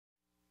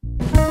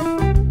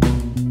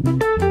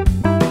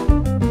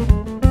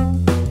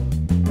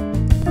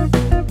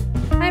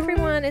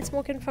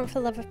Morgan from For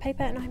Love of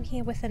Paper, and I'm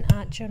here with an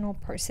art journal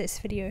process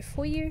video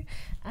for you.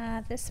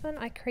 This one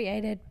I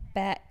created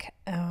back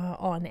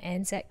on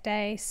ANZAC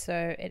Day,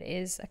 so it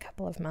is a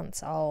couple of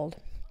months old,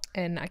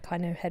 and I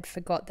kind of had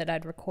forgot that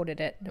I'd recorded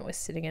it, and it was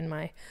sitting in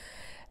my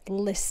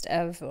list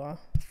of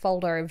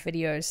folder of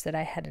videos that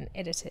I hadn't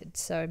edited.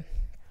 So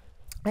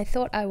I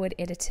thought I would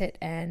edit it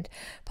and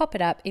pop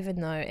it up, even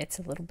though it's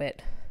a little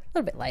bit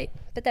late,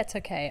 but that's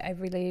okay. I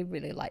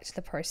really liked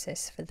the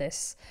process for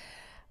this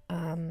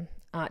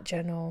art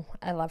journal.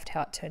 I loved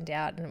how it turned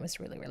out, and it was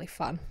really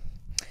fun.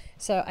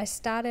 So I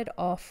started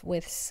off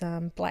with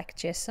some black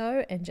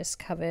gesso and just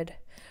covered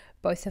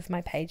both of my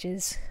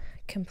pages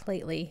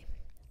completely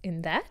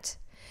in that,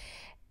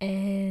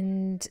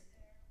 and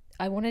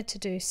I wanted to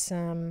do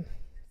some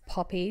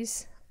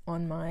poppies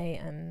on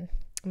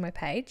my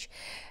page,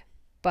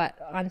 but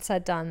once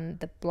I'd done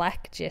the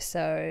black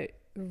gesso,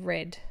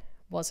 red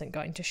wasn't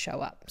going to show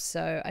up.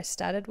 So I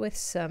started with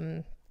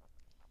some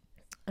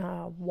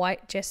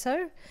white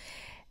gesso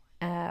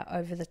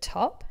over the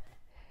top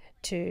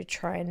to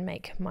try and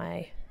make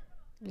my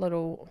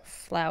little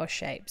flower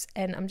shapes,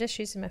 and I'm just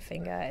using my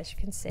finger, as you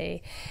can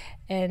see,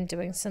 and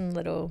doing some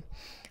little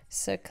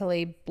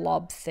circly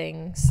blob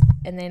things.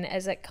 And then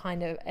as I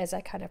kind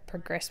of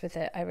progressed with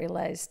it, I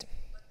realized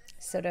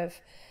sort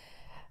of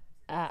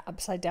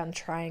upside down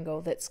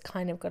triangle that's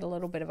kind of got a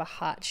little bit of a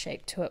heart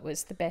shape to it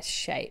was the best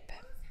shape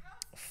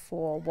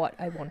for what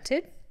I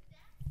wanted.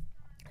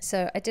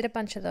 So I did a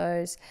bunch of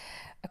those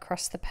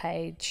across the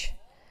page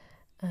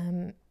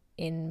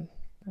in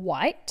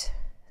white,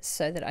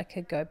 so that I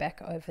could go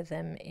back over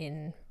them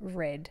in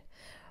red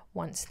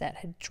once that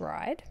had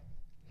dried.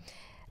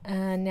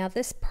 Now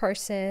this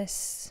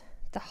process,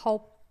 the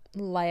whole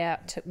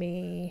layout took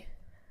me,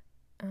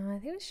 I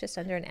think it was just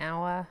under an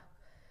hour.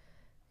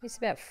 It's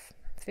about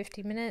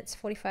 50 minutes,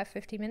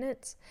 45-50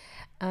 minutes.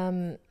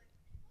 And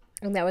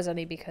that was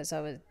only because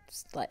I was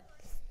like,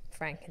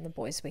 Frank and the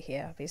boys were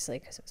here, obviously,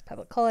 because it was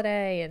public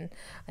holiday, and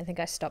I think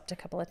I stopped a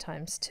couple of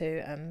times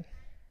to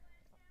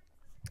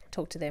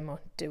talk to them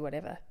or do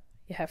whatever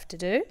you have to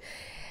do.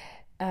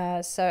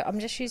 So I'm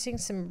just using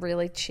some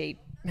really cheap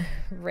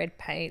red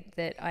paint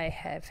that I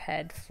have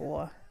had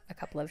for a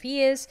couple of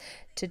years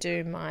to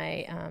do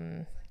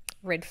my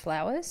red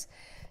flowers.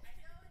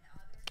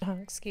 Oh,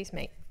 excuse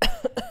me.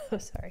 Oh,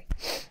 sorry,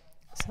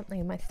 something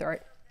in my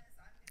throat.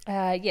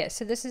 Yeah,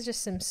 so this is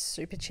just some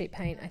super cheap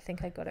paint. I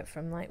think I got it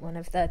from like one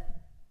of the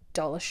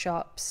dollar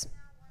shops.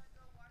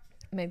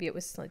 Maybe it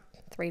was like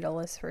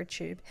 $3 for a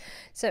tube.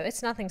 So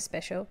it's nothing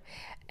special.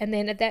 And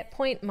then at that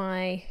point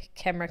my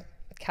camera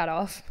cut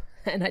off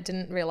and I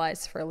didn't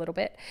realize for a little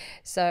bit.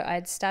 So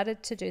I'd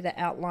started to do the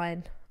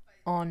outline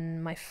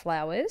on my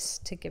flowers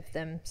to give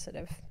them sort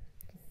of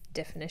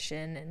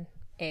definition and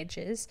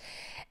edges.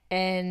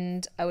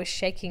 And I was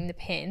shaking the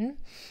pen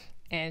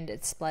and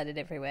it splattered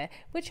everywhere,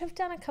 which I've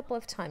done a couple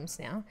of times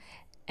now,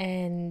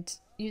 and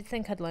you'd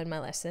think I'd learned my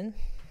lesson,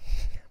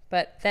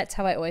 but that's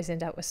how I always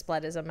end up with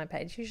splatters on my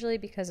page, usually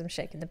because I'm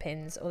shaking the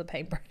pens or the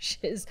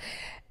paintbrushes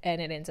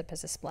and it ends up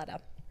as a splatter.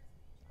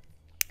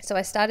 So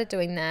I started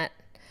doing that,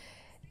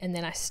 and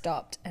then I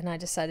stopped and I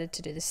decided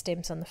to do the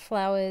stems on the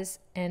flowers,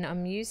 and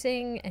I'm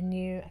using a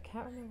new, I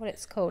can't remember what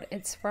it's called,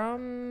 it's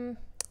from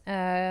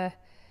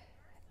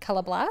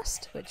Colour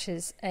Blast, which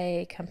is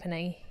a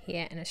company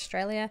here in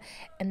Australia,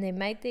 and they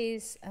made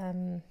these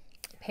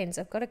pens.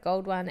 I've got a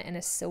gold one and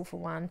a silver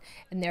one,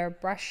 and they're a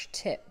brush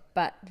tip,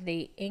 but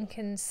the ink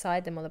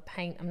inside them, or the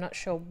paint, I'm not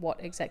sure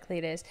what exactly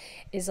it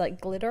is like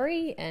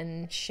glittery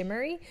and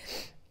shimmery,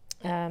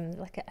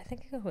 like I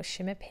think it was a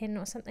shimmer pen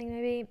or something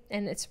maybe,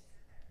 and it's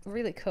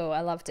really cool.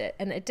 I loved it,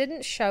 and it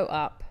didn't show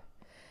up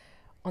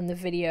on the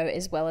video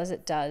as well as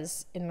it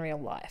does in real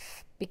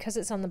life because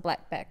it's on the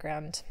black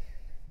background.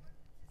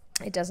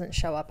 It doesn't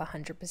show up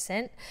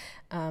 100%,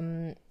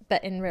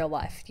 but in real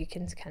life you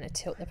can kind of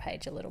tilt the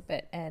page a little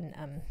bit and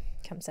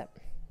comes up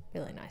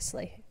really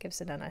nicely. It gives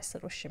it a nice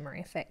little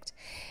shimmery effect.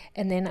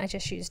 And then I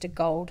just used a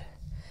gold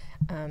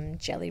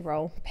jelly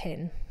roll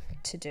pen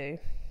to do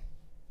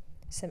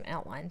some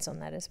outlines on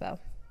that as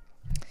well.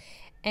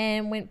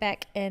 And went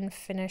back and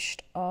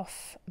finished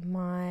off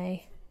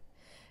my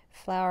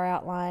flower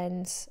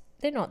outlines.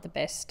 They're not the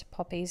best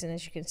poppies, and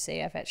as you can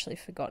see I've actually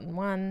forgotten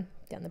one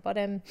down the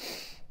bottom.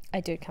 I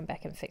do come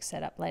back and fix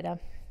that up later.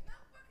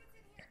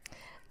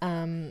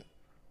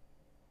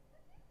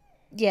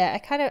 Yeah,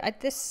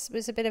 this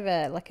was a bit of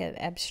a like an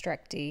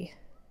abstract-y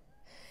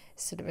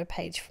sort of a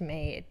page for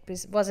me.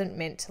 It wasn't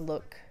meant to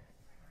look,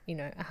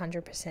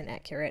 100%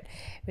 accurate.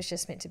 It was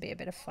just meant to be a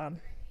bit of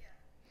fun.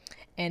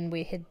 And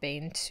we had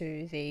been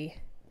to the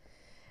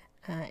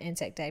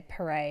ANZAC Day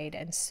parade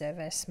and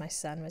service. My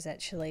son was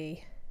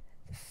actually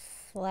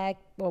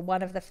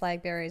one of the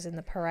flag bearers in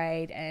the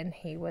parade, and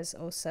he was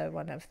also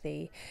one of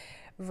the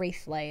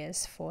wreath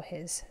layers for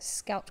his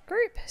scout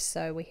group,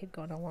 so we had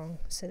gone along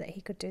so that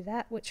he could do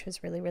that, which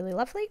was really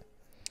lovely.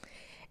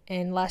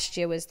 And last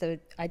year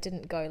I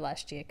didn't go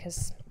last year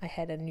because I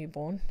had a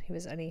newborn. He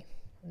was only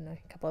a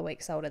couple of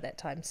weeks old at that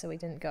time, so we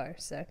didn't go,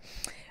 so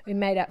we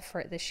made up for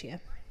it this year.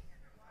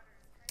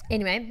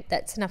 Anyway,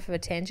 that's enough of a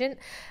tangent.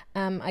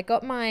 I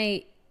got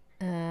my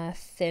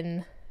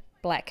thin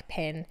black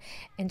pen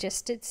and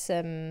just did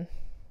some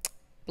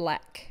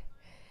black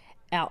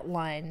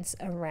outlines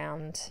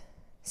around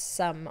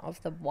some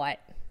of the white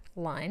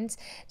lines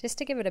just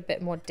to give it a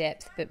bit more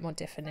depth, a bit more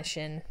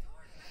definition,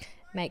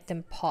 make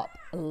them pop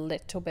a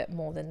little bit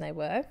more than they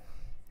were.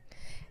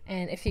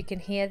 And if you can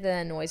hear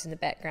the noise in the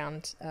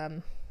background,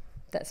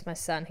 that's my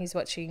son. He's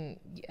watching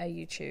a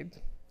YouTube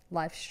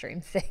live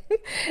stream thing.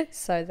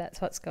 So that's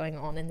what's going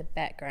on in the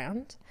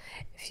background.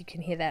 If you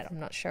can hear that, I'm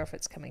not sure if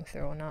it's coming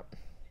through or not.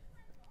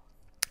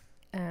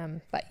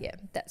 But yeah,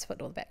 that's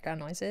what all the background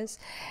noise is.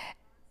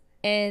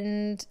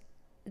 And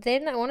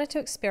then I wanted to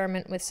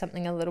experiment with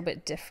something a little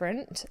bit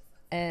different,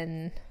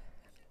 and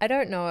I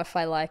don't know if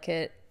I like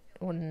it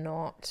or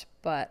not,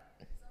 but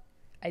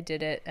I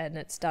did it and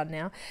it's done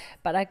now.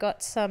 But I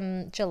got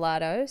some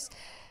gelatos.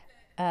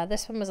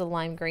 This one was a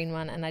lime green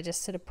one, and I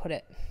just sort of put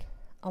it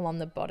along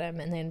the bottom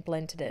and then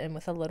blended it in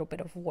with a little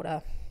bit of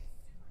water.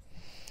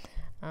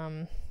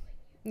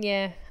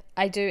 Yeah,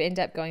 I do end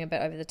up going a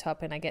bit over the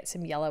top, and I get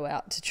some yellow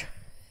out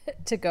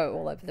to go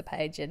all over the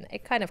page, and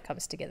it kind of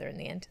comes together in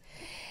the end.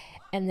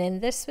 And then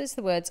this was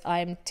the words.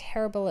 I'm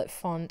terrible at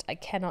font. I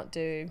cannot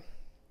do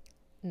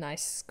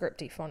nice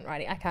scripty font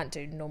writing. I can't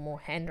do normal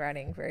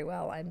handwriting very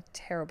well. I'm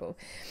terrible.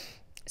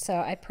 So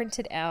I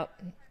printed out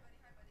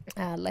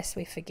Lest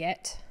We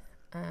Forget,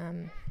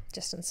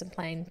 just on some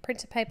plain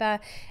printer paper,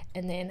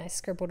 and then I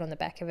scribbled on the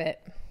back of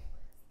it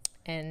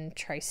and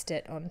traced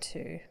it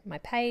onto my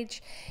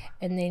page,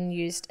 and then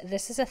used,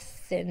 this is a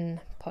thin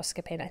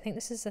Posca pen. I think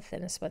this is the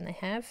thinnest one they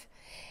have,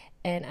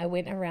 and I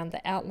went around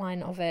the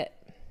outline of it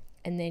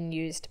and then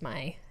used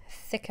my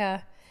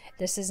thicker,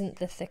 this isn't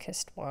the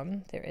thickest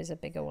one, there is a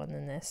bigger one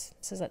than this.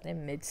 This is like their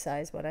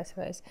mid-size one, I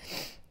suppose.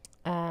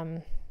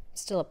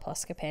 Still a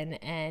Posca pen,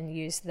 and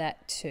used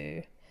that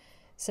to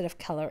sort of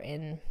colour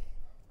in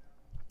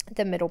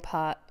the middle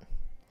part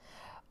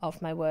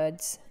of my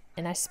words.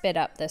 And I sped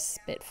up this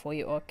bit for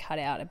you, or cut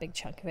out a big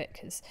chunk of it,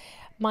 because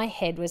my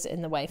head was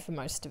in the way for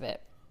most of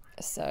it.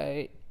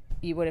 So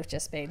you would have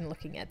just been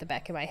looking at the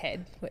back of my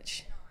head,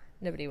 which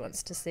nobody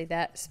wants to see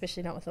that,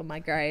 especially not with all my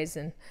greys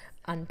and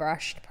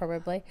unbrushed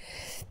probably.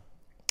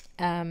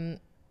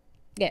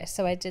 Yeah,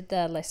 so I did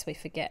the Lest We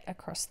Forget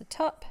across the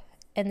top,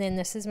 and then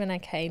this is when I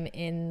came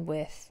in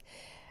with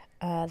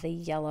the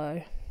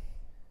yellow,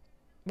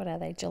 what are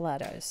they,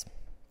 gelatos.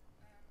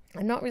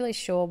 I'm not really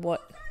sure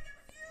what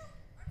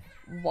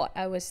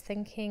I was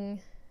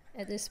thinking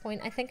at this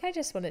point. I think I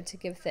just wanted to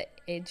give the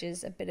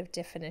edges a bit of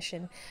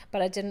definition,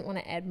 but I didn't want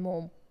to add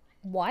more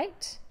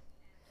white.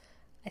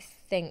 I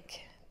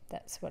think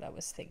that's what I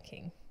was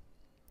thinking.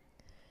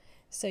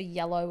 So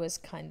yellow was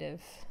kind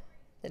of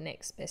the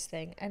next best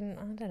thing, and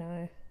I don't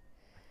know,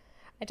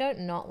 I don't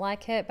not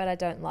like it, but I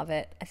don't love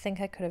it. I think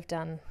I could have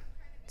done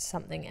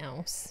something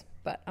else,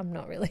 but I'm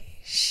not really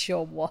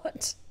sure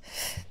what.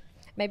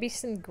 Maybe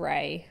some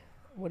grey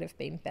would have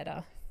been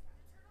better.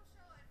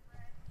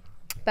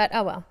 But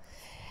oh well,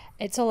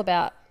 it's all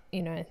about,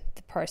 you know,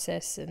 the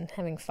process and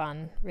having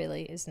fun,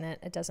 really, isn't it?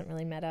 It doesn't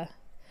really matter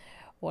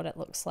what it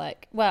looks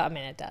like. Well, I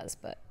mean, it does,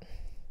 but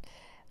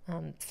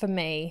for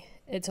me,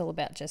 it's all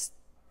about just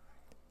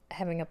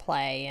having a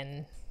play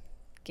and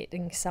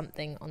getting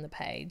something on the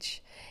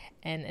page,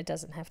 and it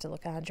doesn't have to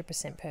look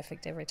 100%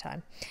 perfect every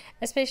time,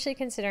 especially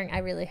considering I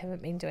really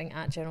haven't been doing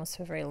art journals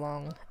for very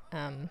long.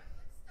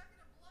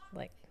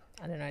 Like,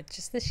 I don't know,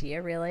 just this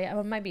year really.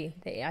 Well, maybe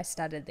I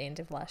started at the end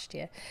of last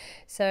year.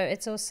 So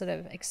it's all sort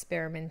of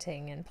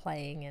experimenting and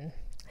playing and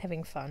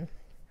having fun.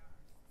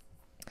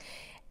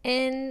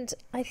 And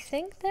I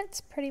think that's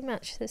pretty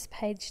much this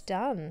page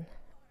done.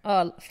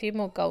 Oh, a few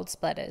more gold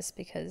splatters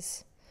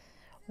because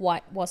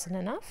white wasn't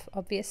enough,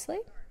 obviously.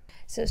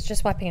 So it's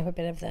just wiping up a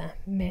bit of the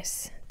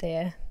mess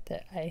there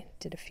that I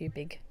did a few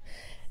big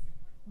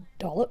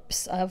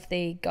dollops of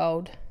the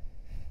gold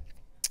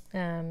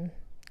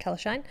colour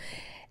shine.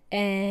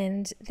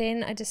 And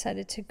then I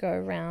decided to go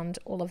around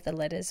all of the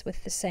letters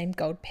with the same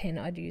gold pen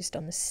I'd used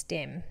on the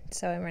stem.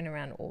 So I ran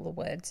around all the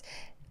words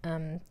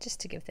just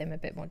to give them a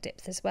bit more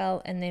depth as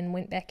well, and then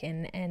went back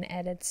in and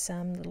added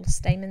some little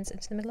stamens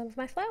into the middle of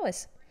my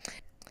flowers.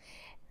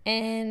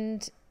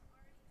 And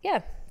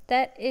yeah,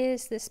 that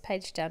is this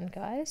page done,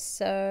 guys.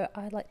 So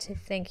I'd like to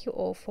thank you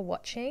all for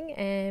watching,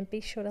 and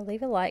be sure to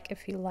leave a like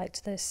if you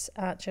liked this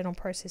art journal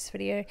process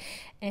video,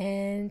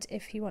 and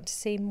if you want to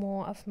see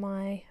more of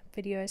my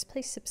videos,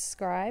 please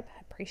subscribe.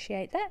 I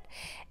appreciate that,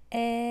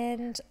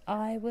 and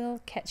I will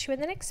catch you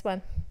in the next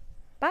one.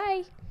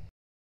 Bye.